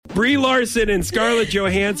Brie Larson and Scarlett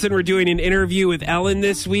Johansson were doing an interview with Ellen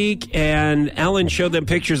this week, and Ellen showed them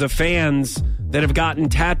pictures of fans that have gotten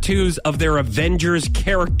tattoos of their Avengers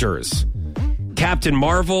characters. Captain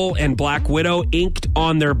Marvel and Black Widow inked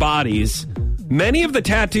on their bodies. Many of the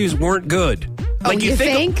tattoos weren't good. Like you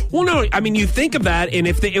think? Well, no, I mean, you think of that, and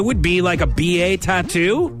if it would be like a BA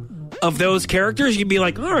tattoo of those characters, you'd be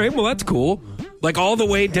like, all right, well, that's cool. Like all the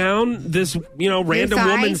way down this, random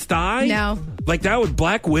woman's thigh. No. Like that with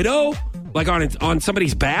Black Widow, like on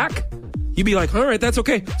somebody's back. You'd be like, all right, that's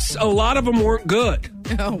okay. A lot of them weren't good.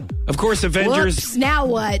 No. Of course, Avengers. Whoops, now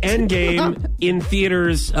what? Endgame in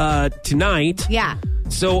theaters tonight. Yeah.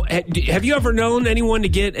 So have you ever known anyone to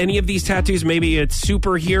get any of these tattoos? Maybe it's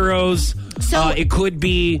superheroes. So it could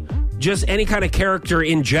be just any kind of character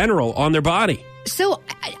in general on their body. So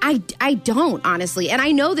I don't, honestly. And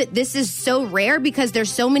I know that this is so rare because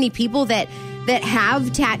there's so many people that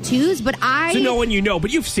have tattoos, but So no one you know,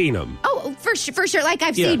 but you've seen them. Oh, for sure. Like,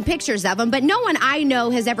 I've seen pictures of them, but no one I know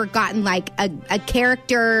has ever gotten, like, a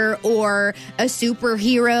character or a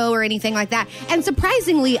superhero or anything like that. And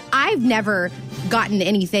surprisingly, I've never gotten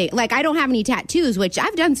anything. Like, I don't have any tattoos, which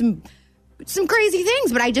I've done some crazy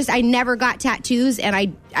things, but I never got tattoos, and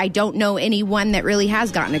I don't know anyone that really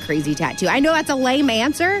has gotten a crazy tattoo. I know that's a lame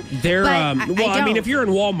answer. I mean, if you're in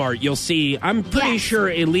Walmart, you'll see. I'm pretty sure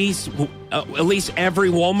at least every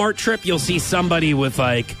Walmart trip, you'll see somebody with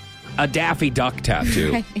like a Daffy Duck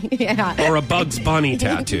tattoo, or a Bugs Bunny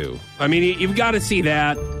tattoo. I mean, you've got to see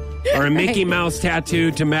that, or a Mickey Mouse tattoo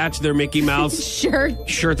to match their Mickey Mouse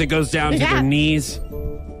shirt that goes down to their knees.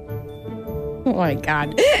 Oh my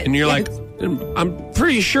God! And you're like, I'm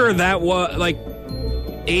pretty sure that was like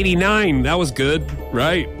 89. That was good,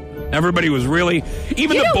 right? Everybody was really,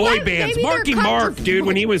 even the boy bands. Marky Mark, dude,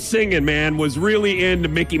 when he was singing, man, was really into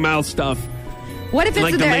Mickey Mouse stuff. What if it's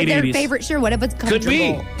like their favorite shirt? What if it's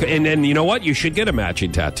comfortable? Could be. And then, you know what? You should get a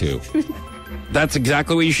matching tattoo. That's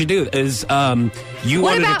exactly what you should do. Wanted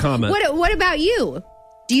to comment. What about you?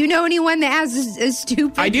 Do you know anyone that has a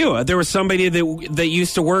stupid? I do. There was somebody that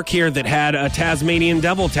used to work here that had a Tasmanian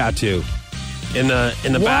devil tattoo in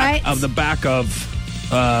the back of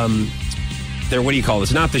their, what do you call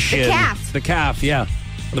this? Not the shin. The calf, yeah. On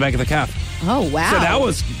the back of the calf. Oh, wow. So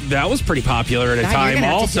that was pretty popular at a time. You're gonna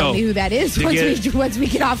have also, to tell me who that is once we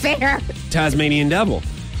get off air. Tasmanian devil.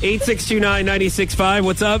 8629-96.5.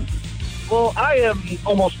 What's up? Well, I am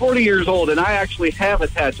almost 40 years old, and I actually have a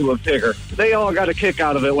tattoo of Tigger. They all got a kick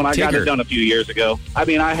out of it when I got it done a few years ago. I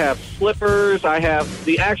mean, I have slippers. I have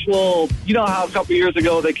the actual, you know how a couple years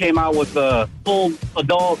ago they came out with the full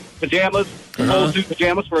adult pajamas, full suit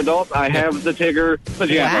pajamas for adults? I have the Tigger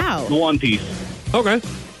pajama, the one piece. Okay.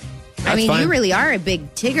 I mean, you really are a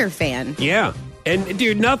big Tigger fan. Yeah. And,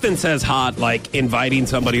 dude, nothing says hot like inviting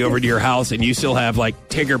somebody over to your house and you still have, like,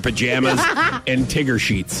 Tigger pajamas and Tigger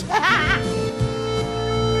sheets.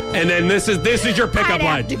 And then this is your pickup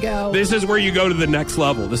line. This is where you go to the next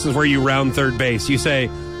level. This is where you round third base. You say,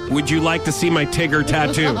 would you like to see my Tigger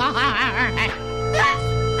tattoo?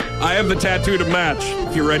 I have the tattoo to match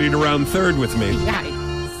if you're ready to round third with me.